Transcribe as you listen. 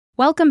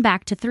Welcome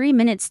back to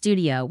 3-Minute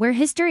Studio, where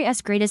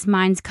history's greatest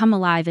minds come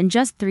alive in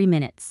just 3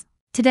 minutes.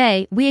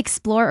 Today, we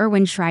explore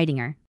Erwin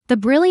Schrödinger, the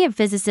brilliant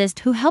physicist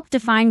who helped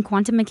define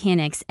quantum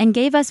mechanics and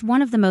gave us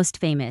one of the most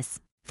famous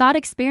thought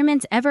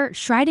experiments ever.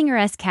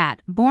 Schrödinger's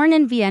cat, born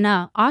in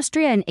Vienna,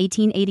 Austria in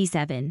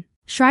 1887.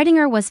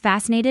 Schrödinger was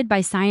fascinated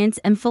by science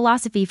and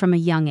philosophy from a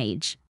young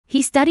age.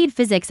 He studied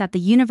physics at the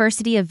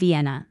University of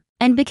Vienna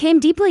and became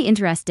deeply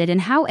interested in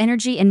how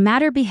energy and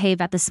matter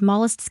behave at the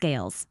smallest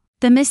scales.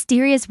 The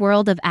mysterious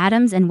world of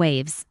atoms and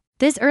waves.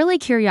 This early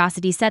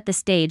curiosity set the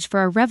stage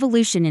for a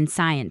revolution in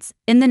science.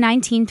 In the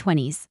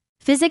 1920s,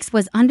 physics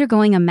was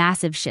undergoing a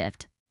massive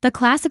shift. The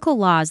classical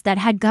laws that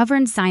had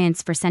governed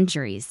science for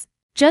centuries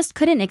just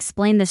couldn't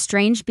explain the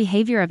strange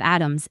behavior of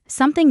atoms.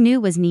 Something new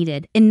was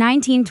needed. In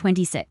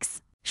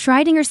 1926,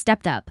 Schrödinger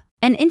stepped up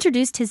and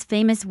introduced his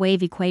famous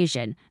wave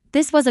equation.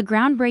 This was a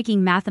groundbreaking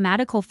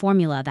mathematical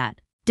formula that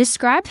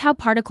described how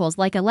particles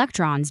like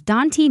electrons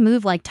don't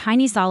move like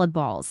tiny solid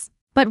balls,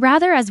 but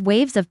rather as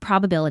waves of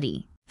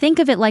probability. Think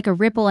of it like a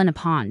ripple in a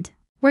pond,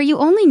 where you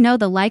only know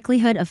the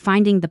likelihood of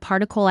finding the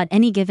particle at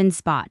any given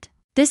spot.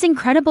 This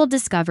incredible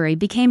discovery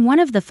became one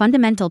of the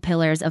fundamental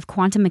pillars of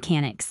quantum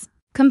mechanics,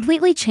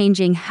 completely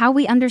changing how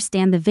we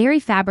understand the very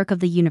fabric of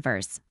the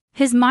universe.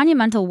 His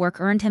monumental work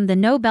earned him the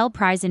Nobel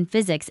Prize in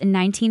Physics in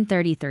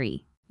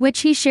 1933, which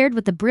he shared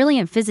with the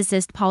brilliant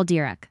physicist Paul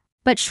Dirac.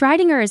 But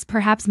Schrödinger is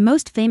perhaps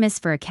most famous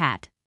for a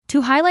cat.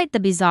 To highlight the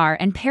bizarre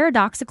and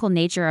paradoxical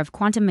nature of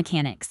quantum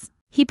mechanics,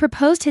 he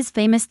proposed his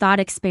famous thought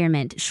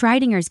experiment,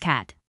 Schrödinger's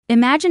cat.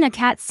 Imagine a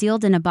cat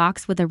sealed in a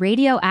box with a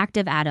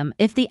radioactive atom.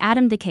 If the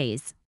atom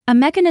decays, a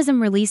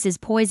mechanism releases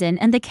poison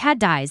and the cat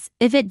dies.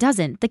 If it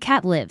doesn't, the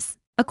cat lives.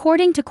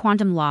 According to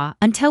quantum law,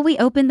 until we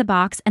open the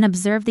box and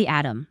observe the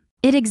atom,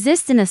 it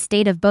exists in a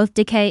state of both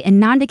decay and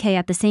non-decay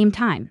at the same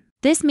time.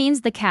 This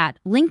means the cat,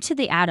 linked to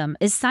the atom,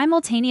 is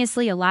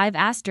simultaneously alive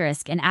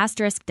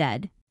and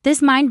dead.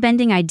 This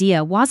mind-bending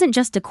idea wasn't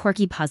just a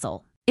quirky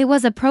puzzle. It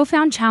was a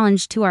profound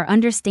challenge to our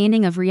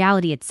understanding of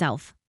reality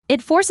itself.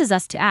 It forces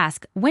us to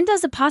ask, when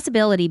does a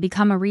possibility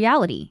become a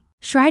reality?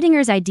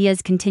 Schrödinger's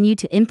ideas continue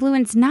to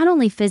influence not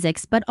only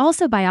physics but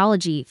also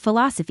biology,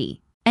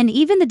 philosophy, and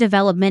even the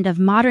development of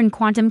modern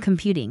quantum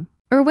computing.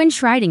 Erwin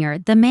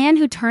Schrödinger, the man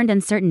who turned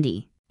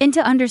uncertainty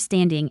into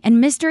understanding and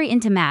mystery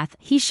into math,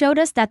 he showed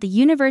us that the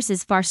universe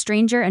is far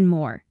stranger and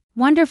more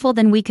wonderful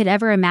than we could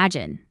ever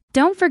imagine.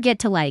 Don't forget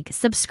to like,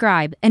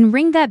 subscribe, and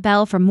ring that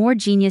bell for more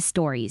genius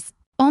stories.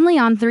 Only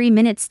on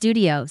 3-Minute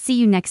Studio. See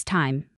you next time.